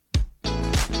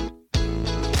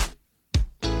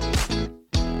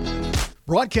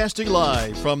Broadcasting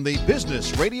live from the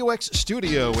Business RadioX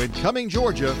studio in Cumming,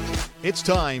 Georgia, it's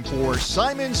time for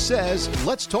Simon Says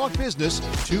Let's Talk Business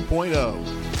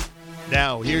 2.0.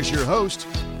 Now, here's your host,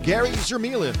 Gary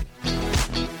Zermuehlen.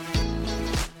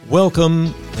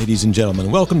 Welcome, ladies and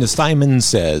gentlemen. Welcome to Simon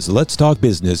Says Let's Talk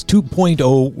Business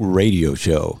 2.0 radio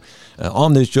show.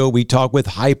 On this show, we talk with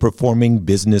high-performing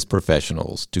business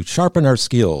professionals to sharpen our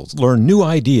skills, learn new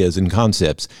ideas and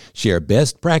concepts, share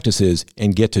best practices,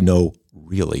 and get to know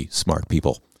really smart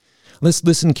people. Let's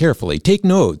listen carefully, take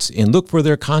notes, and look for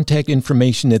their contact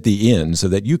information at the end so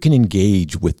that you can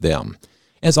engage with them.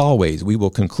 As always, we will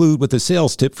conclude with a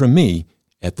sales tip from me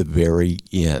at the very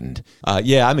end.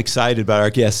 I'm excited about our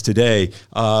guest today.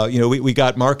 We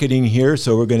got marketing here,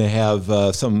 so we're going to have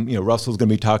Russell's going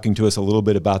to be talking to us a little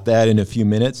bit about that in a few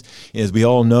minutes. As we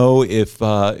all know, if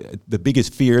the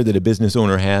biggest fear that a business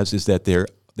owner has is that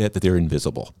they're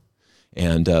invisible.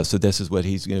 And so this is what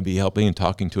he's going to be helping and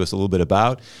talking to us a little bit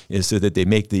about, is so that they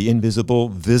make the invisible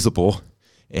visible.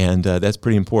 And that's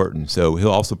pretty important. So he'll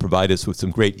also provide us with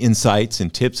some great insights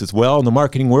and tips as well in the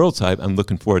marketing world. So I'm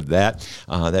looking forward to that.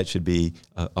 That should be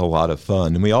a lot of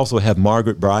fun. And we also have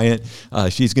Margaret Bryant.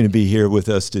 She's going to be here with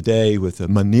us today with the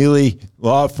Manili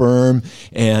Law Firm.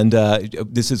 And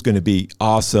this is going to be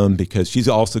awesome because she's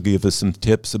also give us some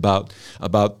tips about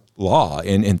law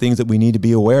and things that we need to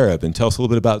be aware of, and tell us a little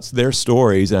bit about their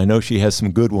stories. And I know she has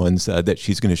some good ones that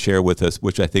she's going to share with us,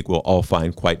 which I think we'll all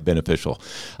find quite beneficial.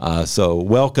 So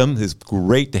welcome. It's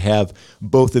great to have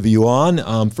both of you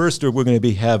on. First, we're going to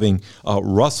be having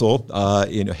Russell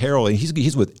Harrell, and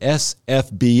he's with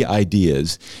SFB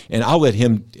Ideas, and I'll let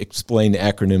him explain the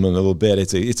acronym in a little bit.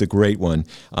 It's a great one,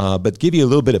 but give you a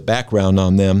little bit of background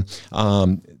on them.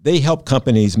 They help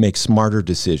companies make smarter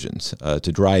decisions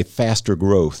to drive faster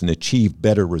growth and achieve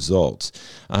better results.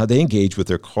 They engage with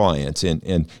their clients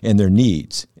and their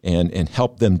needs and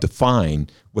help them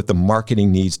define what the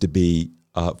marketing needs to be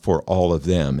for all of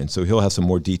them. And so he'll have some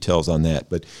more details on that.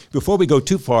 But before we go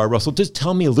too far, Russell, just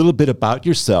tell me a little bit about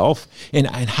yourself and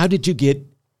how did you get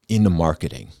into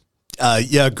marketing?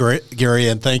 Great, Gary,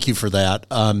 and thank you for that.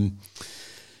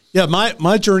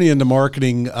 My journey into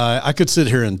marketing, I could sit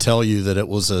here and tell you that it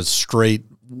was a straight,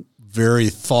 very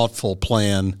thoughtful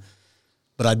plan,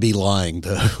 but I'd be lying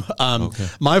too. Okay.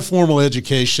 My formal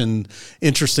education,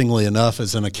 interestingly enough,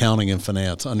 is in accounting and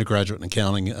finance, undergraduate in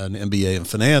accounting, an MBA in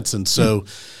finance. And so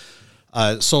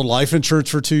I sold life insurance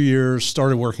for 2 years,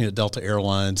 started working at Delta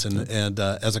Airlines and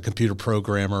as a computer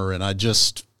programmer, and I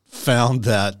just found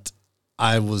that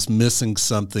I was missing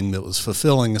something that was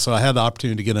fulfilling. So I had the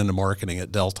opportunity to get into marketing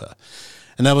at Delta.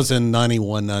 And that was in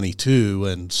 91, 92.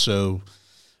 And so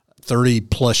 30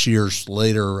 plus years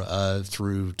later,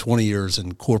 through 20 years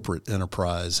in corporate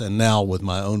enterprise, and now with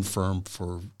my own firm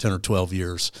for 10 or 12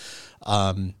 years,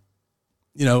 it's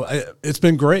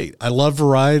been great. I love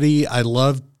variety. I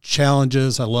love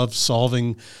challenges. I love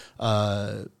solving,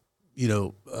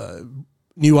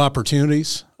 new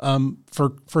opportunities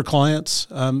for clients,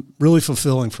 really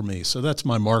fulfilling for me. So that's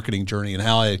my marketing journey and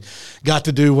how I got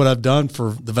to do what I've done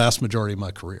for the vast majority of my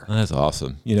career. That's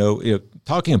awesome.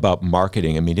 Talking about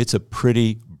marketing, I mean, it's a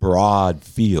pretty broad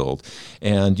field,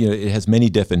 and it has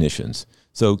many definitions.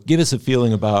 So give us a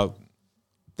feeling about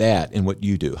that and what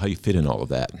you do, how you fit in all of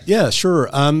that. Yeah, sure.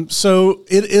 So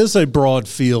it is a broad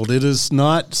field. It is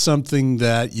not something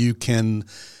that you can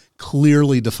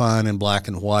clearly define in black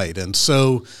and white. And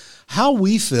so how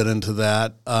we fit into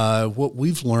that, what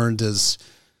we've learned is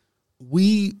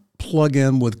we plug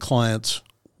in with clients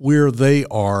where they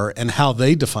are and how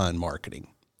they define marketing.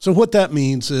 So what that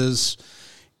means is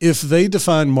if they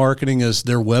define marketing as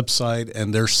their website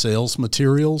and their sales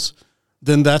materials,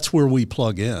 then that's where we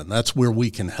plug in. That's where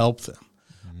we can help them.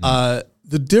 Mm-hmm.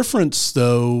 The difference,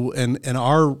 though, and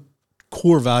our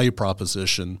core value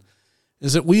proposition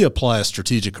is that we apply a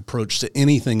strategic approach to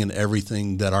anything and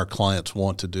everything that our clients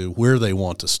want to do, where they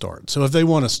want to start. So if they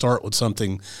want to start with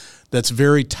something that's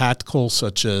very tactical,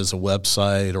 such as a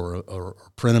website or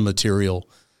printed material,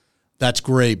 that's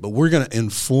great, but we're going to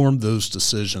inform those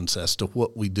decisions as to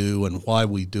what we do and why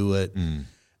we do it. Mm.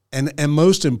 And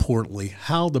most importantly,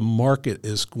 how the market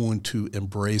is going to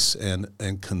embrace and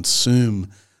consume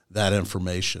that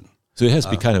information. So it has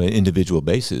to be kind of an individual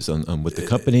basis on what the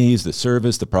companies, the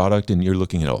service, the product, and you're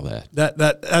looking at all that.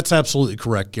 That's absolutely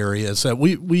correct, Gary. Is that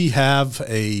we have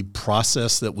a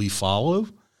process that we follow,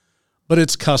 but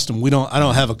it's custom. I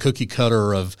don't have a cookie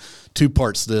cutter of 2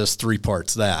 parts this, 3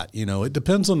 parts that. It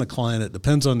depends on the client, it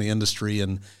depends on the industry,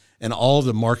 and all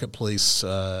the marketplace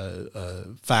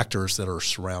factors that are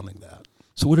surrounding that.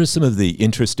 So what are some of the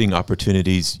interesting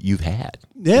opportunities you've had?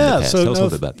 Yeah, so tell us a little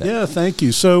bit about that. Yeah, thank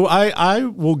you. So I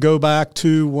will go back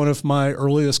to one of my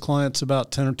earliest clients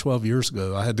about 10 or 12 years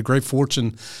ago. I had the great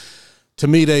fortune to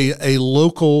meet a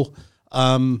local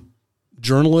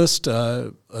journalist,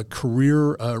 a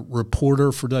career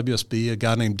reporter for WSB, a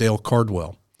guy named Dale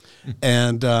Cardwell.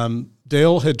 And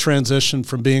Dale had transitioned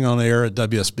from being on air at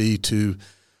WSB to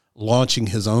launching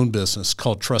his own business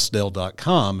called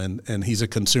TrustDale.com, and he's a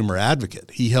consumer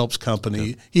advocate. He helps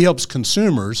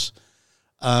consumers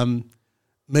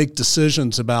make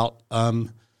decisions about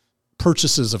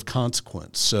purchases of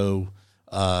consequence. So,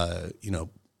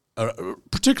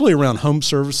 particularly around home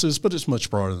services, but it's much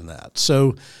broader than that.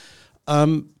 So,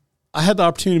 I had the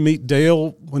opportunity to meet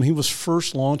Dale when he was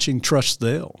first launching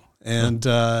TrustDale,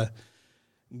 and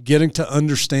getting to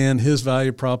understand his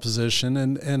value proposition,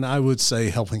 and I would say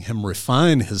helping him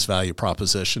refine his value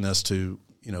proposition as to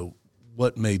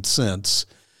what made sense.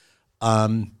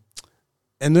 And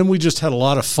then we just had a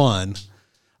lot of fun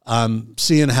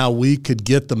seeing how we could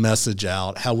get the message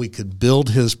out, how we could build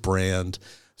his brand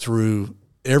through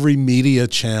every media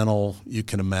channel you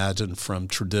can imagine, from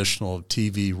traditional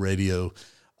TV, radio,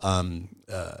 and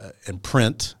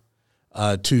print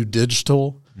to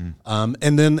digital.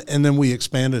 And then we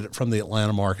expanded it from the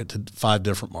Atlanta market to 5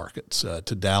 different markets,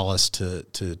 to Dallas,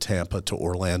 to Tampa, to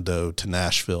Orlando, to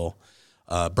Nashville,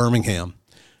 Birmingham.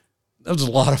 That was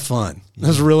a lot of fun. It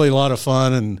was really a lot of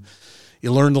fun, and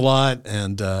you learned a lot,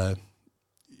 and and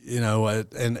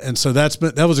so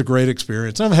that was a great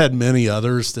experience. I've had many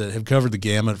others that have covered the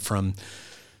gamut, from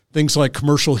things like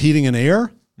commercial heating and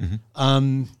air,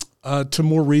 to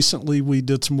more recently, we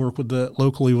did some work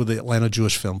locally with the Atlanta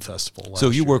Jewish Film Festival. So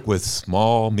you work with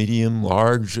small, medium,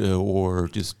 large, or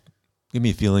just give me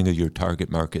a feeling of your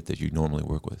target market that you normally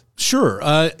work with. Sure.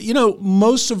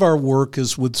 Most of our work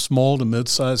is with small to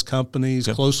mid-sized companies,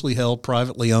 closely held,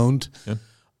 privately owned,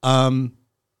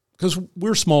 because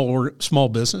we're small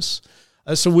business,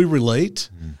 so we relate.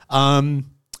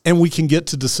 And we can get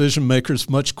to decision makers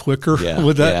much quicker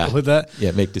with that. Yeah,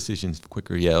 make decisions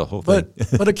quicker. Yeah, the whole thing.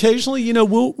 But occasionally,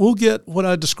 we'll get what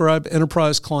I describe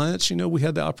enterprise clients. We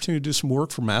had the opportunity to do some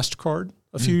work for MasterCard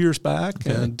a few years back,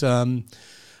 and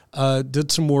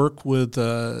did some work with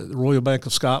the Royal Bank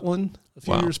of Scotland a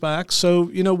few years back. So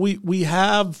we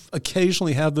have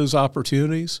occasionally have those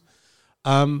opportunities,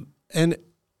 and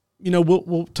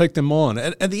we'll take them on.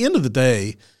 At the end of the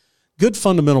day, good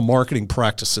fundamental marketing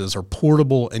practices are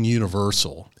portable and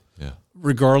universal,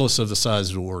 regardless of the size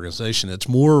of the organization. It's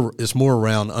more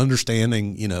around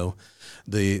understanding,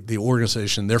 the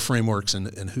organization, their frameworks,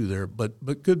 and who they're.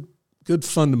 But good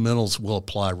fundamentals will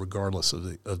apply regardless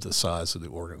of the size of the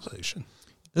organization.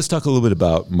 Let's talk a little bit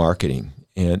about marketing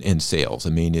and sales.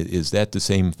 I mean, is that the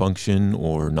same function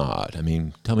or not? I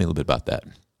mean, tell me a little bit about that.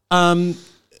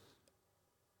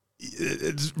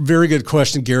 It's a very good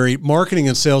question, Gary. Marketing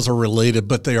and sales are related,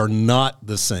 but they are not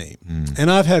the same.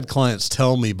 And I've had clients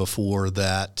tell me before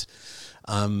that,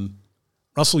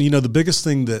 Russell, the biggest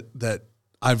thing that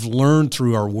I've learned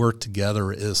through our work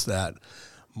together is that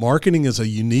marketing is a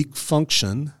unique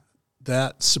function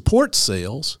that supports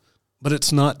sales, but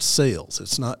it's not sales.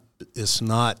 It's not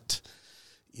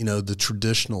the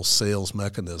traditional sales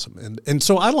mechanism. And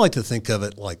so I like to think of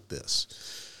it like this.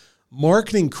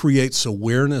 Marketing creates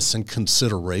awareness and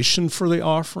consideration for the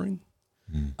offering,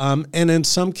 and in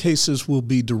some cases will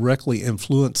be directly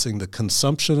influencing the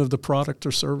consumption of the product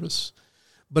or service,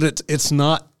 but it's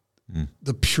not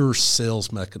the pure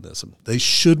sales mechanism. They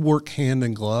should work hand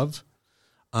in glove,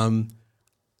 and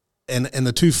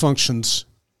the two functions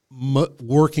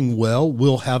working well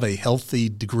will have a healthy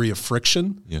degree of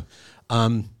friction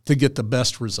to get the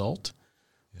best result.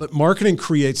 But marketing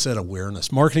creates that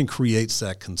awareness. Marketing creates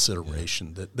that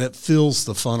consideration that fills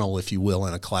the funnel, if you will,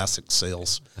 in a classic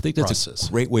sales process. I think that's a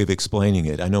great way of explaining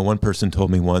it. I know one person told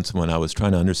me once when I was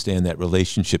trying to understand that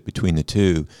relationship between the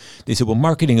two, they said, well,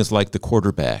 marketing is like the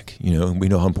quarterback. We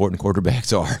know how important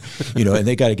quarterbacks are, and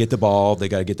they got to get the ball. They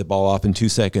got to get the ball off in 2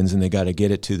 seconds, and they got to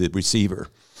get it to the receiver.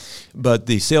 But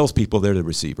the salespeople, they're the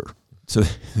receiver. So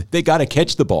they got to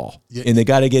catch the ball, and they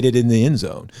got to get it in the end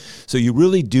zone. So you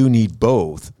really do need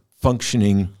both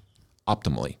functioning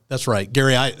optimally. That's right,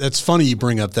 Gary. That's funny you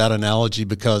bring up that analogy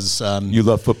because you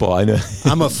love football. I know.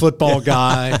 I'm a football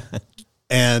guy,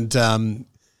 and I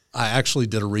actually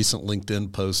did a recent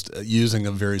LinkedIn post using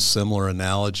a very similar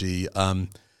analogy.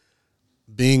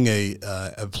 Being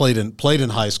I played in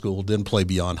high school, didn't play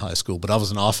beyond high school, but I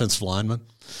was an offensive lineman,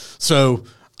 so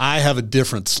I have a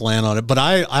different slant on it, but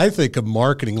I think of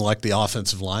marketing like the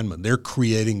offensive lineman. They're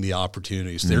creating the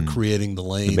opportunities. They're creating the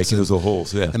lanes. And making those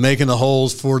holes, And making the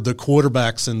holes for the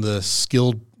quarterbacks in the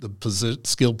skilled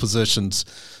positions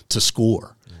to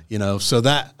score. So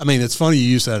that, I mean, it's funny you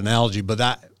use that analogy, but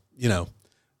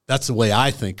that's the way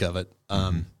I think of it.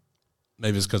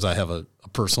 Maybe it's because I have a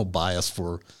personal bias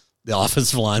for the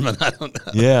offensive lineman. I don't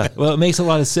know. Yeah, well, it makes a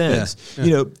lot of sense.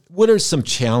 Yeah. What are some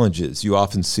challenges you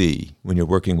often see when you're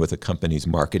working with a company's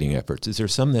marketing efforts? Is there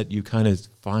some that you kind of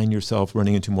find yourself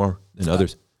running into more than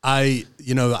others?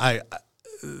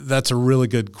 That's a really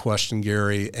good question,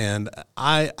 Gary. And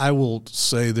I will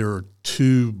say there are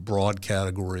two broad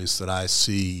categories that I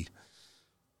see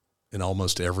in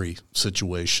almost every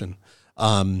situation.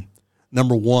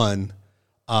 Number one,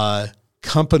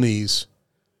 companies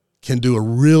can do a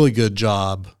really good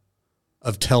job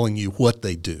of telling you what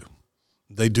they do.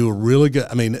 They do a really good,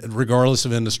 regardless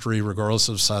of industry, regardless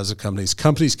of size of companies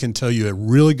can tell you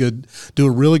do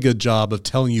a really good job of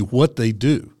telling you what they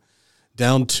do,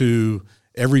 down to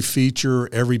every feature,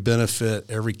 every benefit,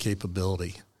 every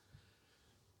capability.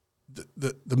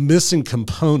 The missing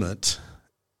component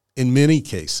in many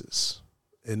cases,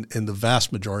 in the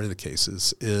vast majority of the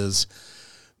cases, is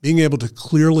being able to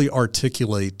clearly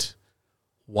articulate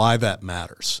why that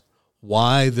matters,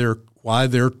 why their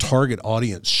target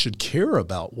audience should care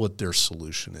about what their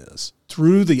solution is,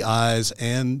 through the eyes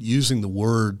and using the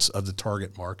words of the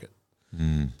target market.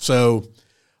 So,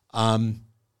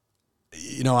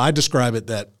 I describe it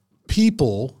that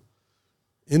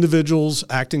individuals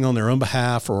acting on their own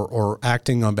behalf or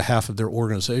acting on behalf of their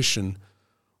organization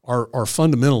are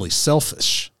fundamentally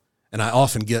selfish. And I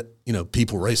often get,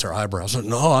 people raise their eyebrows.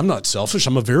 No, I'm not selfish.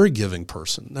 I'm a very giving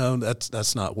person. No,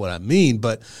 that's not what I mean.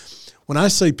 But when I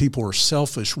say people are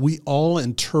selfish, we all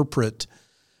interpret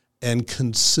and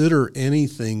consider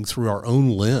anything through our own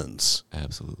lens.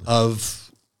 Absolutely.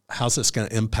 Of how's this going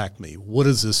to impact me? What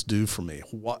does this do for me?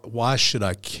 Why should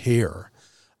I care?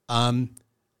 And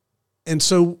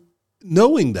so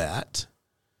knowing that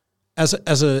as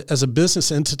a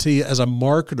business entity, as a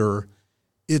marketer,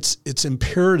 it's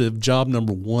imperative. Job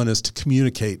number one is to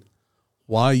communicate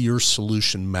why your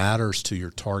solution matters to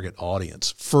your target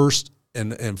audience. First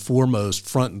and foremost,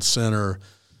 front and center,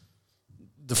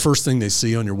 the first thing they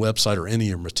see on your website or any of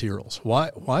your materials.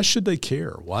 Why should they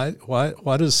care? Why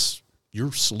does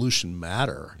your solution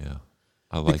matter? Yeah,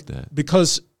 I like that.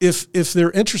 Because if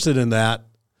they're interested in that,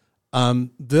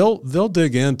 they'll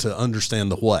dig in to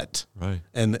understand the what, right,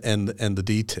 and the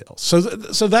details. So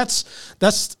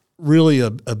that's really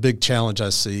a big challenge I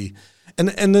see.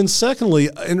 And then secondly,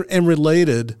 and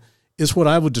related, is what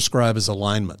I would describe as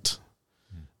alignment.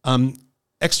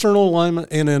 External alignment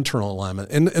and internal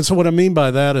alignment. And so what I mean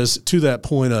by that is, to that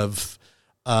point of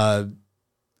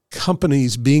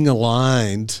companies being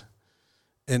aligned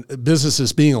and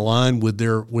businesses being aligned with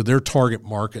their target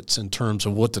markets in terms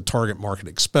of what the target market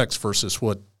expects versus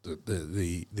what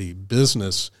the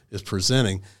business is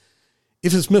presenting.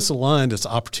 If it's misaligned, it's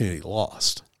opportunity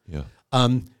lost. Yeah.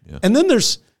 And then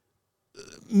there's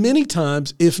many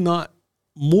times, if not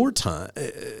more time,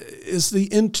 is the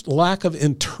lack of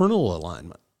internal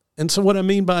alignment. And so what I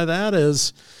mean by that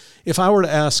is, if I were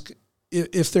to ask,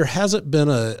 if there hasn't been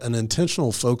an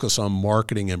intentional focus on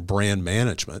marketing and brand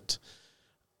management,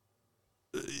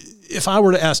 if I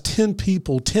were to ask 10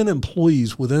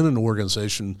 employees within an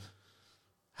organization,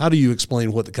 how do you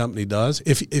explain what the company does?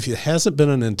 If it hasn't been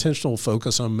an intentional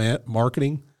focus on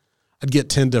marketing, I'd get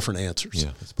 10 different answers. Yeah,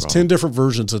 it's 10 different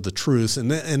versions of the truth,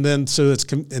 and then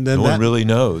no one really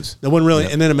knows. No one really,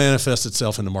 and then it manifests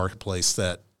itself in the marketplace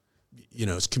that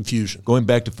it's confusion. Going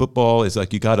back to football, is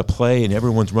like you got to play, and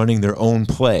everyone's running their own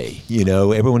play.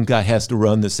 Everyone has to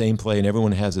run the same play, and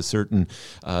everyone has a certain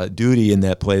duty in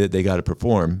that play that they got to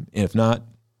perform. And if not,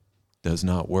 does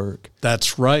not work.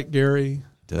 That's right, Gary.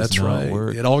 That's right.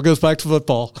 Work. It all goes back to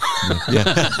football. Yeah,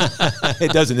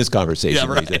 it does in this conversation.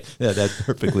 Yeah, right. That's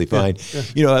perfectly fine.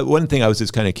 One thing I was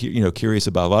just kind of curious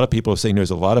about. A lot of people are saying there's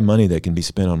a lot of money that can be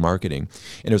spent on marketing,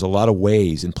 and there's a lot of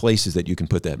ways and places that you can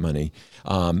put that money.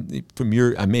 From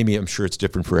your, I'm sure it's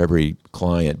different for every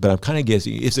client, but I'm kind of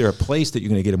guessing: is there a place that you're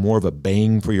going to get more of a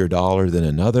bang for your dollar than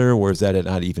another, or is that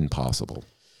not even possible?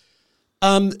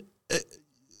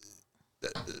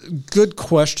 Good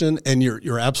question, and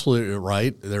you're absolutely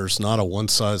right. There's not a one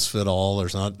size fit all.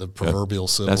 There's not the proverbial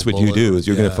silver That's what bullet. you do. Is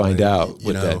you're going to find out.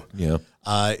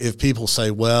 If people say,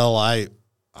 "Well,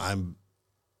 I'm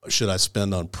should I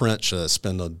spend on print? Should I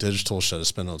spend on digital? Should I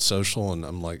spend on social?" And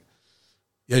I'm like,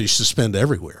 "Yeah, you should spend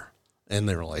everywhere." And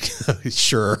they're like,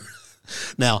 "Sure."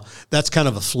 Now that's kind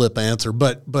of a flip answer,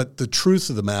 but the truth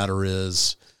of the matter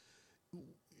is,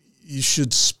 you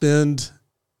should spend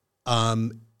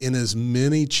in as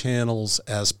many channels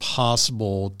as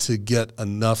possible to get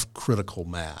enough critical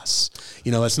mass.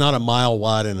 It's not a mile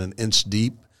wide and an inch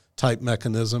deep type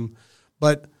mechanism,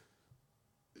 but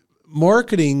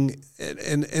marketing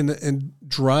and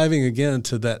driving again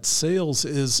to that sales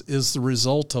is the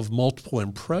result of multiple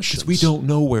impressions. We don't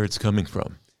know where it's coming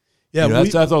from. Yeah,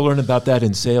 that's I've learned about that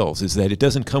in sales, is that it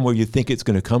doesn't come where you think it's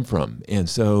going to come from. And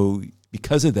so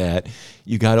because of that,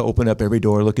 you got to open up every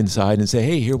door, look inside, and say,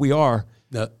 hey, here we are.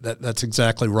 That's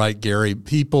exactly right, Gary.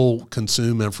 People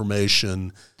consume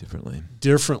information differently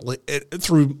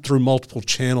through multiple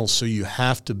channels, so you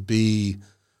have to be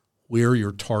where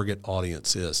your target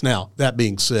audience is. Now, that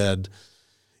being said,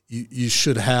 you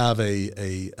should have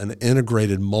an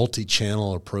integrated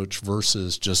multi-channel approach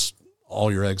versus just all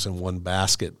your eggs in one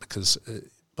basket,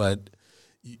 but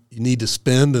you need to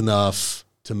spend enough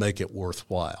to make it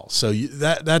worthwhile. So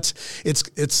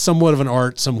it's somewhat of an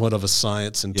art, somewhat of a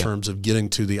science in terms of getting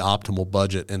to the optimal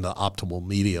budget and the optimal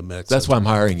media mix. That's why I'm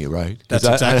hiring you, right? That's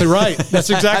exactly right. That's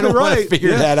exactly I don't right. want to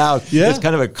figure that out. Yeah. It's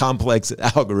kind of a complex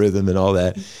algorithm and all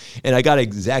that. And I got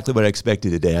exactly what I expected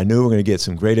today. I knew we were going to get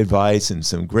some great advice and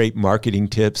some great marketing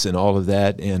tips and all of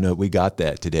that, and we got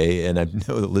that today. And I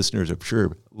know the listeners are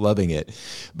sure loving it.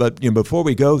 But before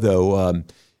we go, though,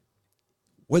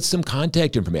 what's some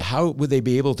contact information? How would they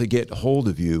be able to get hold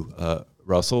of you,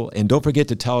 Russell? And don't forget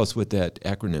to tell us what that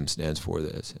acronym stands for.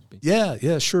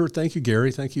 Yeah, sure. Thank you,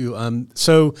 Gary. Thank you.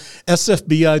 So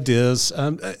SFB Ideas,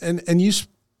 and you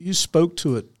spoke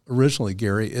to it originally,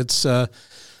 Gary. It's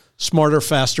smarter,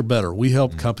 faster, better. We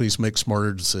help companies make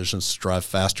smarter decisions to drive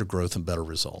faster growth and better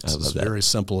results. It's very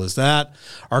simple as that.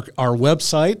 Our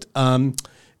website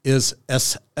is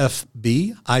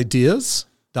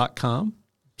sfbideas.com.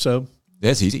 So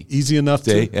that's easy. Easy enough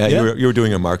to. You were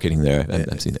doing your marketing there.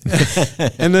 I've seen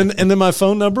it. and then my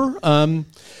phone number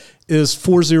is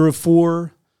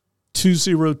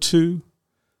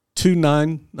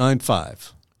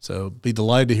 404-202-2995. So be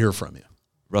delighted to hear from you.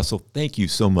 Russell, thank you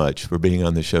so much for being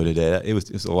on the show today. It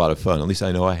was a lot of fun. At least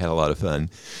I know I had a lot of fun.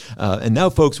 And now,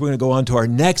 folks, we're going to go on to our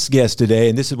next guest today.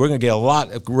 And we're going to get a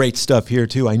lot of great stuff here,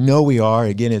 too. I know we are.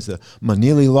 Again, it's the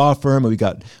Manili Law Firm. We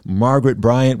got Margaret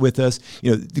Bryant with us.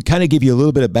 To kind of give you a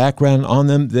little bit of background on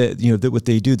them, that what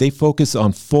they do, they focus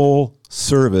on full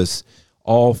service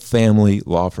all family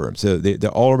law firms. So they're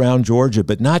all around Georgia,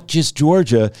 but not just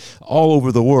Georgia, all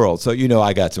over the world. So,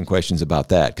 I got some questions about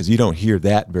that because you don't hear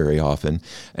that very often.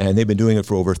 And they've been doing it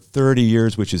for over 30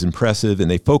 years, which is impressive. And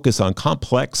they focus on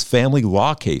complex family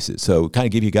law cases. So kind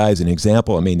of give you guys an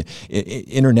example. I mean,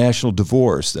 international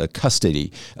divorce,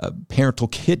 custody, parental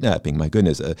kidnapping, my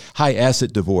goodness, high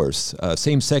asset divorce,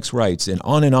 same-sex rights, and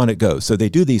on it goes. So they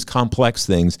do these complex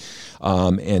things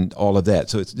and all of that.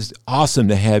 So it's just awesome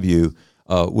to have you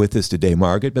with us today,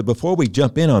 Margaret. But before we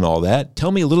jump in on all that,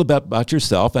 tell me a little bit about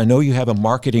yourself. I know you have a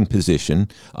marketing position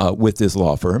with this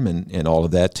law firm and all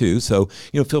of that too. So,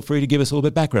 feel free to give us a little bit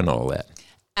of background on all that.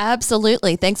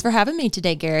 Absolutely. Thanks for having me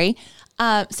today, Gary.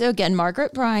 So again,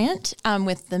 Margaret Bryant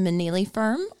with the Manili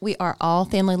firm. We are all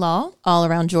family law, all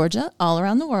around Georgia, all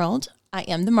around the world. I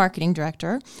am the marketing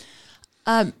director.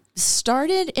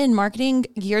 Started in marketing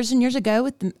years and years ago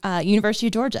with the University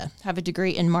of Georgia. Have a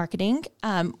degree in marketing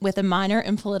with a minor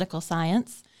in political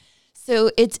science.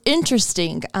 So it's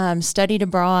interesting. Studied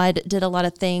abroad, did a lot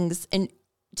of things, and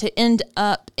to end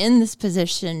up in this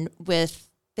position with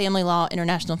family law,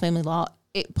 international family law,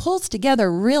 it pulls together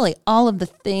really all of the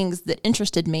things that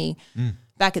interested me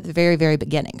back at the very, very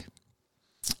beginning.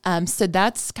 So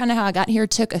that's kind of how I got here.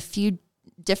 Took a few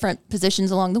different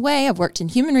positions along the way. I've worked in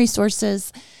human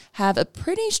resources, have a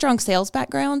pretty strong sales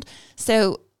background.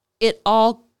 So it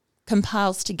all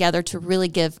compiles together to really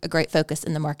give a great focus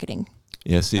in the marketing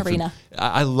arena.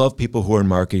 I love people who are in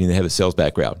marketing that have a sales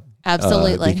background.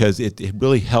 Absolutely. Because it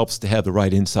really helps to have the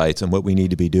right insights on what we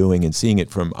need to be doing and seeing it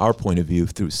from our point of view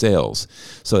through sales.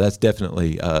 So that's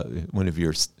definitely one of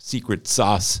your secret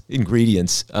sauce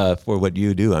ingredients for what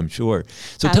you do, I'm sure.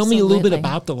 So Tell me a little bit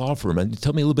about the law firm and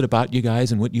tell me a little bit about you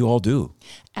guys and what you all do.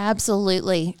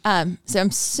 Absolutely. So I'm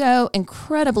so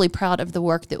incredibly proud of the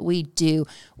work that we do.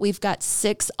 We've got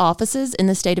 6 offices in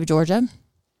the state of Georgia.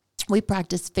 We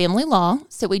practice family law,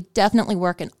 so we definitely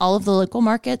work in all of the local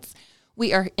markets.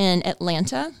 We are in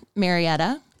Atlanta,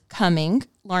 Marietta, Cumming,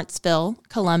 Lawrenceville,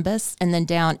 Columbus, and then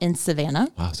down in Savannah.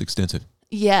 Wow, it's extensive.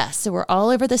 Yeah, so we're all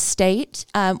over the state.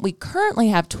 We currently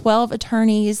have 12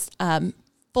 attorneys,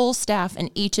 full staff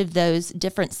in each of those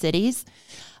different cities.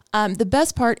 The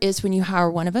best part is when you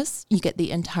hire one of us, you get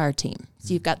the entire team.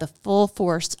 So you've got the full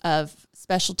force of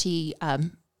specialty,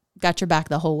 got your back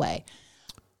the whole way.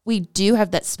 We do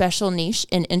have that special niche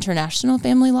in international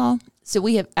family law. So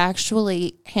we have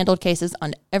actually handled cases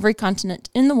on every continent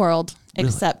in the world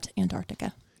except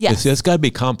Antarctica. Yes. That's got to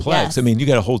be complex. Yes. I mean, you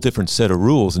got a whole different set of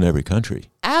rules in every country.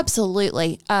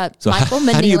 Absolutely. So Michael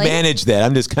Manili, how do you manage that?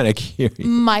 I'm just kind of curious.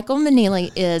 Michael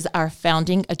Manili is our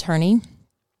founding attorney.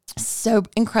 So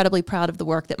incredibly proud of the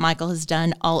work that Michael has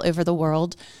done all over the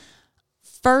world.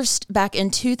 First, back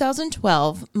in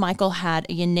 2012, Michael had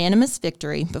a unanimous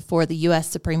victory before the U.S.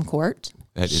 Supreme Court.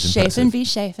 That is Chafin impressive. v.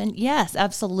 Chafin. Yes,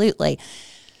 absolutely.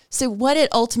 So what it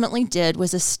ultimately did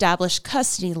was establish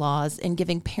custody laws and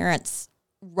giving parents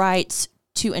rights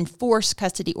to enforce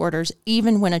custody orders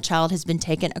even when a child has been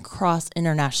taken across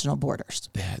international borders.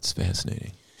 That's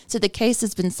fascinating. So the case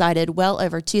has been cited well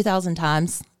over 2,000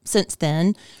 times since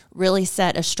then, really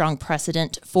set a strong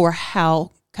precedent for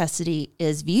how custody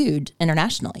is viewed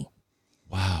internationally.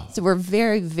 Wow. So we're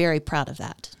very, very proud of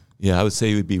that. Yeah, I would say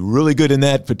you would be really good in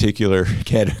that particular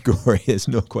category. There's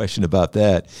no question about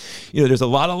that. You know, there's a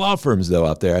lot of law firms, though,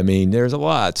 out there. I mean, there's a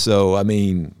lot. So, I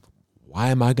mean, why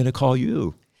am I going to call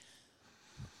you?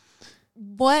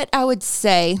 What I would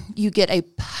say, you get a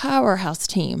powerhouse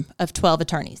team of 12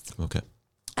 attorneys. Okay.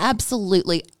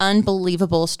 Absolutely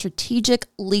unbelievable strategic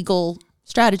legal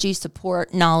strategy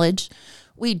support knowledge.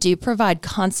 We do provide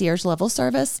concierge level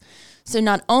service. So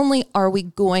not only are we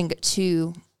going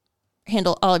to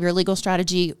handle all of your legal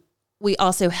strategy, we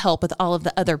also help with all of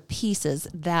the other pieces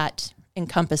that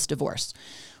encompass divorce.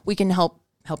 We can help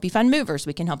you find movers.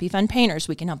 We can help you find painters.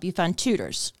 We can help you find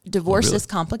tutors. Divorce really? is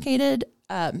complicated.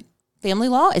 Family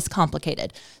law is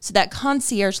complicated. So that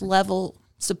concierge level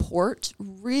support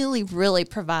really, really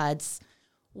provides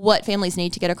what families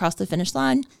need to get across the finish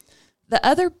line. The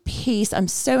other piece I'm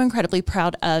so incredibly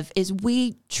proud of is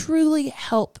we truly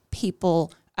help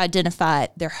people identify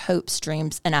their hopes,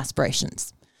 dreams, and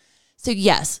aspirations. So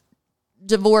yes,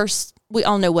 divorce, we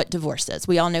all know what divorce is.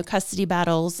 We all know custody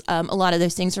battles. A lot of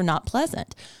those things are not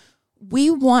pleasant.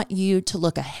 We want you to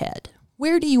look ahead.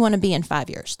 Where do you want to be in 5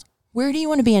 years? Where do you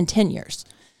want to be in 10 years?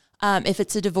 If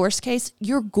it's a divorce case,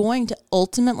 you're going to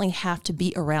ultimately have to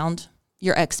be around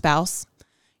your ex-spouse.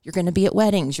 You're going to be at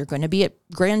weddings. You're going to be at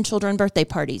grandchildren birthday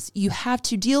parties. You have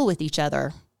to deal with each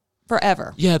other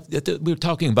forever. Yeah, we were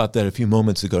talking about that a few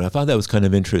moments ago, and I found that was kind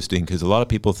of interesting because a lot of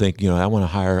people think, I want to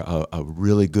hire a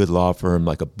really good law firm,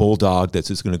 like a bulldog that's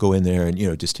just going to go in there and,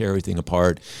 just tear everything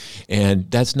apart. And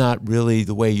that's not really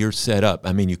the way you're set up.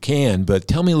 I mean, you can, but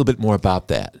tell me a little bit more about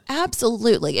that.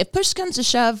 Absolutely. If push comes to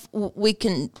shove, we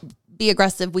can be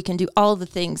aggressive. We can do all of the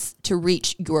things to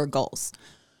reach your goals.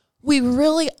 We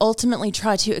really ultimately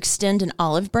try to extend an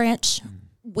olive branch.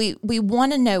 We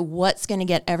want to know what's going to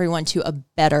get everyone to a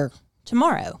better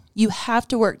tomorrow. You have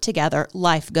to work together.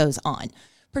 Life goes on,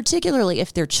 particularly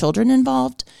if there are children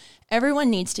involved.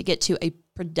 Everyone needs to get to a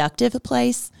productive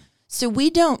place. So we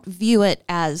don't view it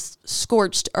as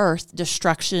scorched earth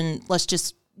destruction. Let's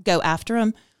just go after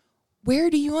them. Where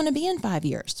do you want to be in 5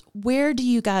 years? Where do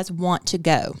you guys want to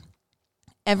go?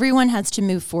 Everyone has to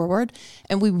move forward,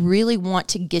 and we really want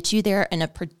to get you there in a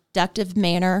productive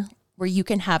manner where you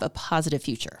can have a positive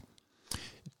future.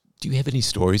 Do you have any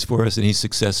stories for us, any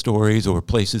success stories or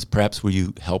places perhaps where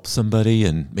you helped somebody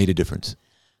and made a difference?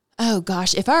 Oh,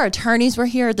 gosh. If our attorneys were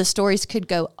here, the stories could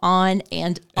go on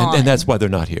and on. And that's why they're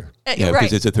not here. Right.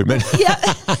 Because it's at their minute. Yeah,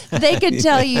 they could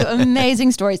tell you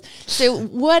amazing stories. So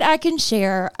what I can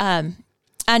share,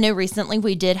 I know recently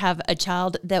we did have a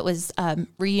child that was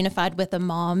reunified with a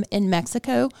mom in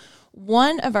Mexico.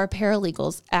 One of our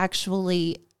paralegals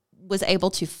actually was able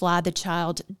to fly the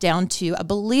child down to, I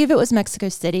believe it was Mexico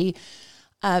City,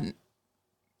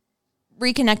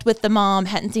 reconnect with the mom,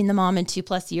 hadn't seen the mom in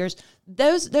 2+ years.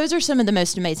 Those are some of the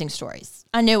most amazing stories.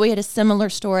 I know we had a similar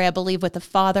story, I believe, with the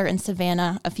father in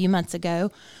Savannah a few months ago.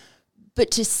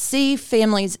 But to see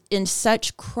families in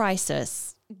such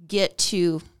crisis get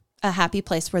to a happy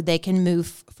place where they can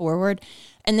move forward.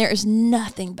 And there is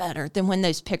nothing better than when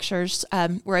those pictures,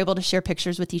 we're able to share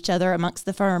pictures with each other amongst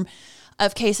the firm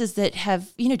of cases that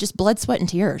have, just blood, sweat, and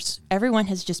tears. Everyone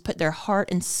has just put their heart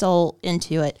and soul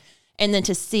into it. And then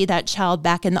to see that child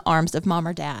back in the arms of mom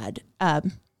or dad,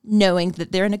 knowing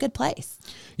that they're in a good place.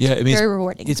 Yeah, I mean, very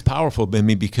rewarding. It's powerful,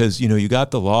 because, you got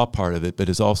the law part of it, but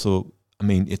it's also,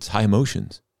 it's high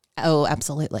emotions. Oh,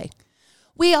 absolutely.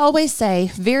 We always say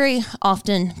very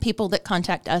often people that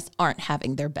contact us aren't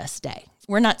having their best day.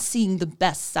 We're not seeing the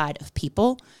best side of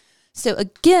people. So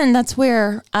again, that's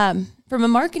where, from a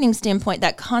marketing standpoint,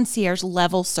 that concierge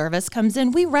level service comes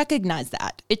in. We recognize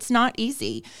that. It's not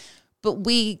easy, but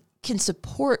we can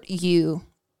support you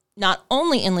not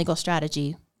only in legal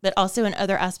strategy, but also in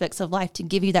other aspects of life to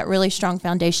give you that really strong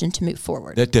foundation to move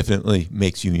forward. That definitely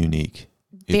makes you unique.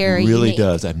 very It really unique.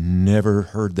 does. I've never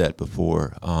heard that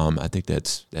before. I think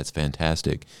that's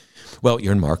fantastic. Well,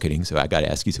 you're in marketing, so I got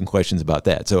to ask you some questions about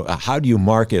that. So, how do you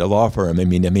market a law firm? I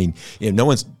mean, no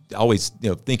one's always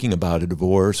thinking about a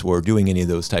divorce or doing any of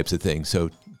those types of things. So,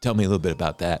 tell me a little bit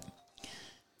about that.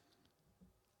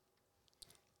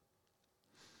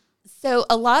 So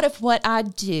a lot of what I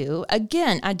do,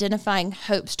 again, identifying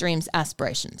hopes, dreams,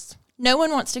 aspirations. No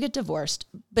one wants to get divorced,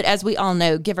 but as we all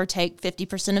know, give or take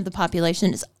 50% of the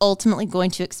population is ultimately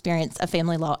going to experience a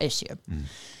family law issue.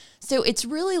 So it's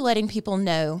really letting people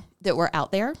know that we're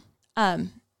out there. A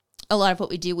lot of what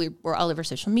we do, we're all over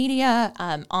social media,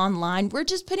 online. We're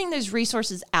just putting those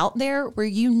resources out there where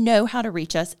you know how to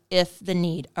reach us if the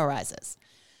need arises.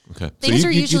 Okay. Things so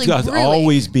are usually you got to brewing.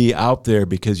 always be out there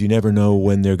because you never know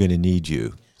when they're going to need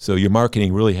you. So your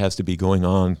marketing really has to be going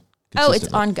on Oh, it's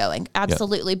consistently. ongoing.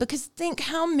 Absolutely. Because think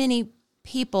how many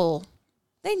people,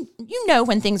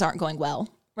 when things aren't going well,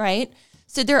 right?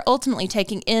 So they're ultimately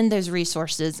taking in those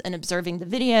resources and observing the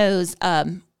videos.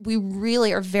 We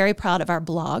really are very proud of our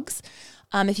blogs.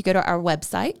 If you go to our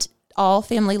website,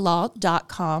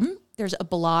 allfamilylaw.com, there's a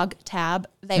blog tab.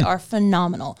 They are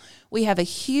phenomenal. We have a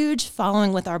huge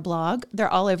following with our blog. They're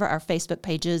all over our Facebook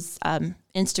pages,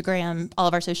 Instagram, all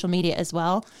of our social media as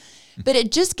well. But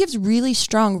it just gives really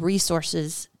strong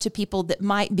resources to people that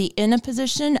might be in a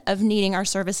position of needing our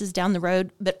services down the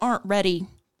road, but aren't ready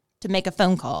to make a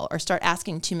phone call or start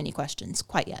asking too many questions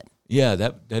quite yet. Yeah,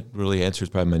 that really answers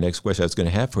probably my next question I was going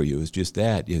to have for you is just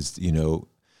that is,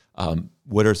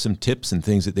 what are some tips and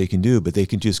things that they can do? But they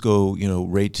can just go,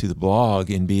 right to the blog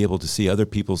and be able to see other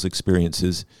people's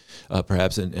experiences,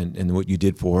 perhaps, and what you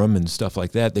did for them and stuff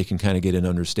like that. They can kind of get an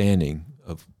understanding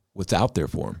of what's out there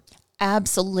for them.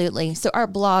 Absolutely. So our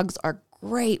blogs are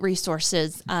great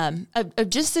resources of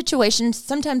just situations.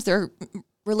 Sometimes they're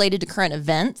related to current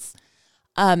events.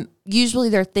 Usually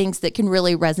they're things that can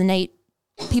really resonate.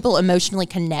 People emotionally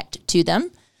connect to them.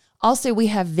 Also, we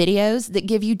have videos that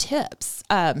give you tips.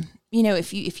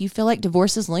 If you feel like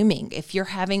divorce is looming, if you're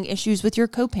having issues with your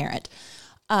co-parent,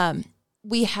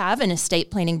 we have an estate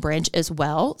planning branch as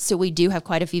well. So we do have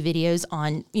quite a few videos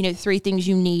on, 3 things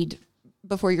you need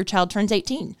before your child turns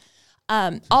 18.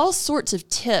 All sorts of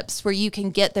tips where you can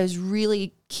get those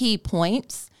really key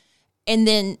points, and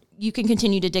then you can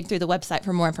continue to dig through the website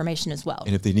for more information as well.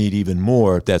 And if they need even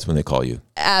more, that's when they call you.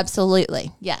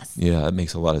 Absolutely. Yes. Yeah, that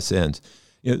makes a lot of sense.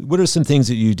 What are some things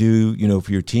that you do,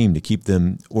 for your team to keep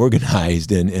them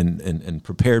organized and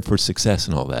prepared for success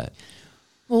and all that?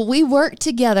 Well, we work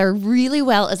together really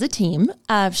well as a team.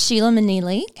 Sheila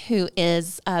Manili, who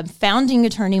is founding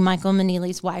attorney Michael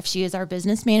Manili's wife, she is our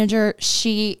business manager.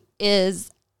 She is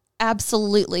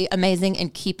absolutely amazing in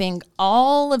keeping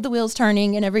all of the wheels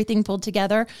turning and everything pulled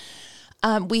together.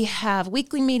 We have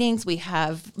weekly meetings. We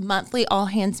have monthly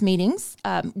all-hands meetings.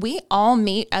 We all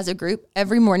meet as a group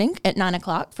every morning at 9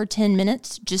 o'clock for 10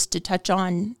 minutes just to touch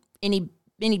on any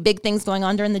big things going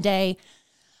on during the day.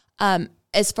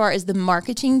 As far as the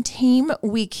marketing team,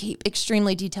 we keep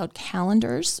extremely detailed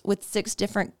calendars with 6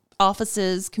 different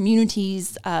offices,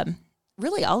 communities,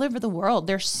 really all over the world.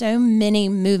 There's so many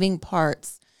moving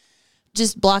parts,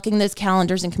 just blocking those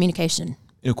calendars and communication.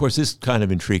 And of course, this kind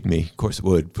of intrigued me. Of course, it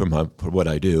would for what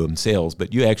I do in sales.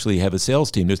 But you actually have a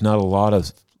sales team. There's not a lot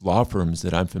of law firms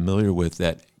that I'm familiar with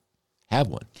that have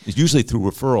one. It's usually through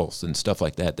referrals and stuff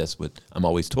like that. That's what I'm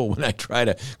always told when I try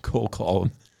to cold call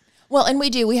them. Well, and we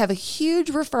do. We have a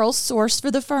huge referral source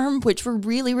for the firm, which we're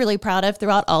really, really proud of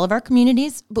throughout all of our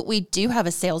communities. But we do have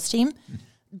a sales team.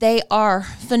 They are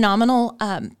phenomenal.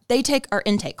 They take our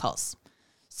intake calls.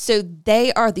 So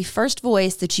they are the first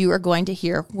voice that you are going to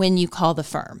hear when you call the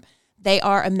firm. They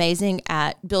are amazing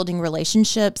at building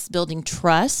relationships, building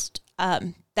trust.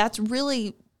 That's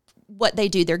really what they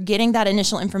do. They're getting that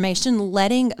initial information,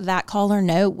 letting that caller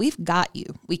know, we've got you.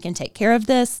 We can take care of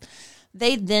this.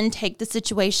 They then take the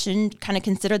situation, kind of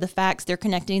consider the facts. They're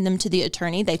connecting them to the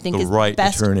attorney they think is right the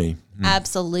best attorney.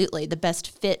 Absolutely, the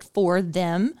best fit for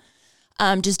them,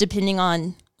 just depending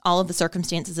on all of the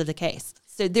circumstances of the case.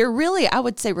 So they're really, I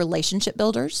would say, relationship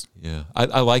builders. Yeah,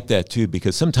 I like that too,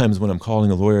 because sometimes when I'm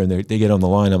calling a lawyer and they get on the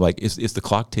line, I'm like, is the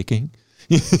clock ticking?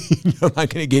 I'm not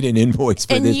going to get an invoice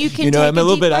for And this. you can I'm take a a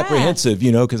little deep bit breath. apprehensive,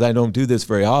 because I don't do this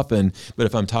very often. But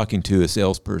if I'm talking to a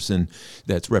salesperson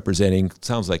that's representing,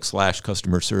 sounds like /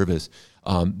 customer service,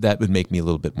 that would make me a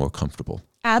little bit more comfortable.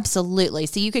 Absolutely.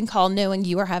 So you can call knowing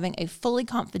you are having a fully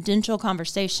confidential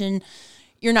conversation.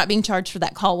 You're not being charged for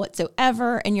that call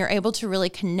whatsoever, and you're able to really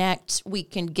connect. We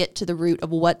can get to the root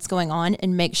of what's going on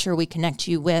and make sure we connect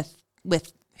you with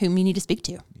whom you need to speak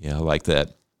to. Yeah, I like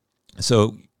that.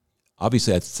 So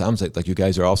obviously it sounds like you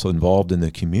guys are also involved in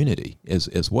the community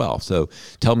as well. So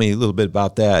tell me a little bit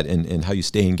about that and how you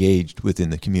stay engaged within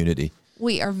the community.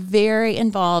 We are very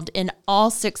involved in all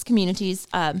 6 communities,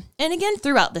 and again,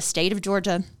 throughout the state of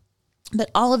Georgia. But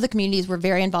all of the communities, we're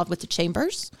very involved with the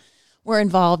chambers. We're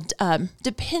involved,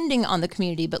 depending on the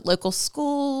community, but local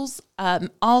schools,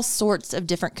 all sorts of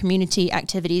different community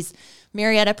activities.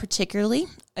 Marietta particularly,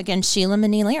 again, Sheila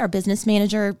Manili, our business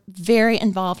manager, very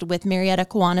involved with Marietta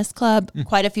Kiwanis Club,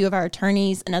 quite a few of our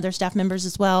attorneys and other staff members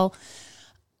as well.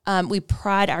 We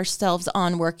pride ourselves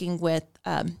on working with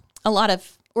a lot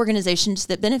of organizations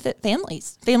that benefit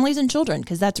families and children,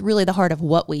 because that's really the heart of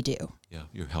what we do. Yeah,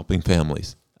 you're helping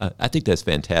families. I think that's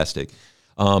fantastic.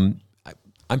 I'm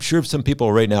sure some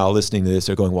people right now listening to this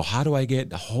are going, well, how do I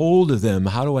get a hold of them?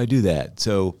 How do I do that?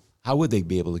 So how would they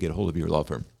be able to get a hold of your law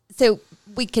firm? So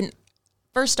we can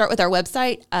first start with our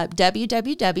website,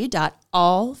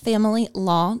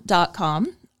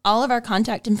 www.allfamilylaw.com. All of our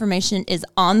contact information is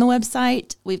on the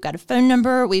website. We've got a phone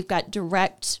number. We've got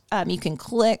direct, you can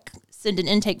click, send an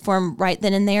intake form right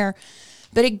then and there.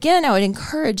 But again, I would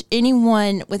encourage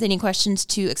anyone with any questions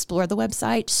to explore the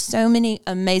website. So many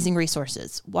amazing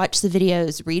resources. Watch the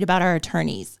videos, read about our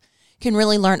attorneys. You can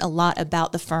really learn a lot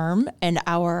about the firm and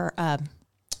our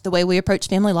the way we approach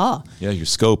family law. Yeah, your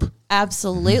scope.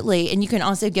 Absolutely. And you can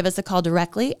also give us a call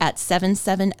directly at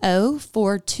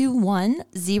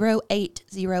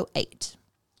 770-421-0808.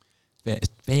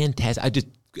 Fantastic.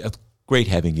 Great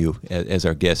having you as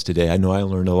our guest today. I know I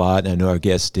learned a lot, and I know our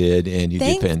guests did, and you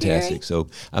did fantastic. Gary. So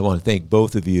I want to thank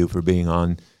both of you for being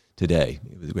on today.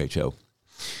 It was a great show.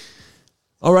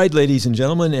 All right, ladies and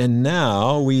gentlemen, and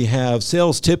now we have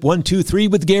Sales Tip 1, 2, 3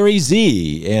 with Gary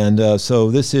Z. And so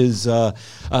this is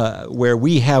where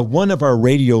we have one of our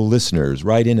radio listeners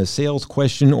write in a sales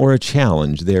question or a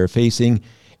challenge they're facing,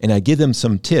 and I give them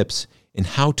some tips in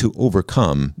how to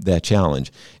overcome that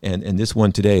challenge. And this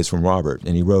one today is from Robert,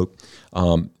 and he wrote,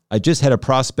 I just had a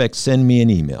prospect send me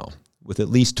an email with at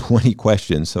least 20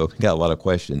 questions, so got a lot of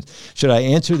questions. Should I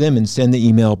answer them and send the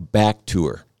email back to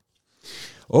her?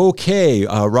 Okay,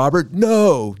 Robert,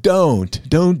 no,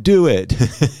 don't do it.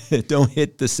 Don't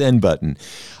hit the send button.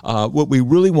 What we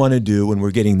really want to do when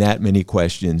we're getting that many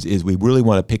questions is we really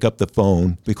want to pick up the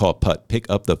phone. We call it PUT, pick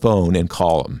up the phone and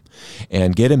call them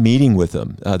and get a meeting with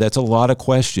them. That's a lot of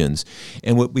questions.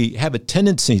 And what we have a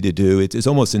tendency to do, it's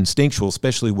almost instinctual,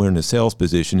 especially when we're in a sales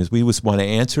position, is we just want to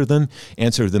answer them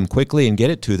quickly and get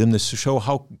it to them to show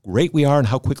how great we are and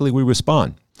how quickly we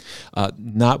respond.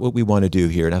 Not what we want to do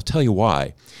here. And I'll tell you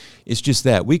why. It's just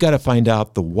that we got to find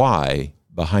out the why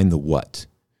behind the what.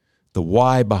 The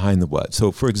why behind the what.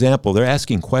 So, for example, they're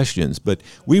asking questions, but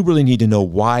we really need to know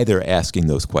why they're asking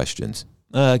those questions.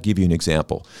 I'll give you an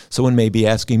example. Someone may be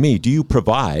asking me, do you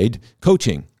provide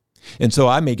coaching? And so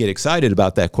I may get excited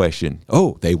about that question.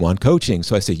 Oh, they want coaching.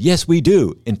 So I say, yes, we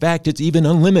do. In fact, it's even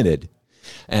unlimited.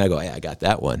 And I go, yeah, I got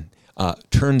that one.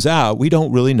 Turns out we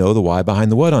don't really know the why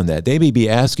behind the what on that. They may be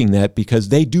asking that because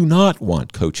they do not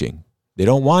want coaching. They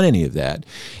don't want any of that.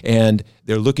 And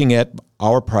they're looking at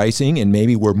our pricing, and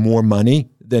maybe we're more money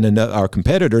than our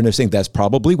competitor, and they're saying that's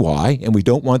probably why, and we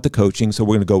don't want the coaching, so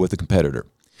we're going to go with the competitor.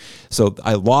 So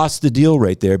I lost the deal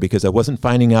right there because I wasn't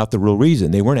finding out the real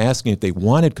reason. They weren't asking if they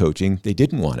wanted coaching. They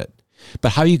didn't want it.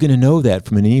 But how are you going to know that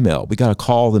from an email? We got to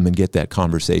call them and get that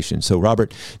conversation. So,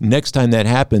 Robert, next time that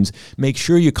happens, make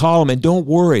sure you call them, and don't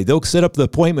worry. They'll set up the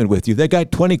appointment with you. They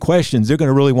got 20 questions. They're going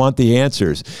to really want the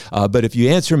answers. But if you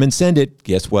answer them and send it,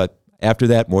 guess what? After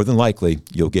that, more than likely,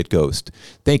 you'll get ghost.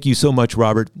 Thank you so much,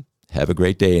 Robert. Have a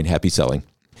great day and happy selling.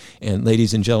 And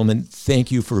ladies and gentlemen,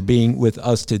 thank you for being with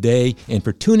us today and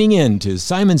for tuning in to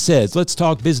Simon Says, Let's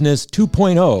Talk Business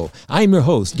 2.0. I'm your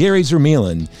host, Gary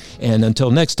Zermuehlen. And until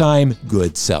next time,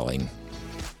 good selling.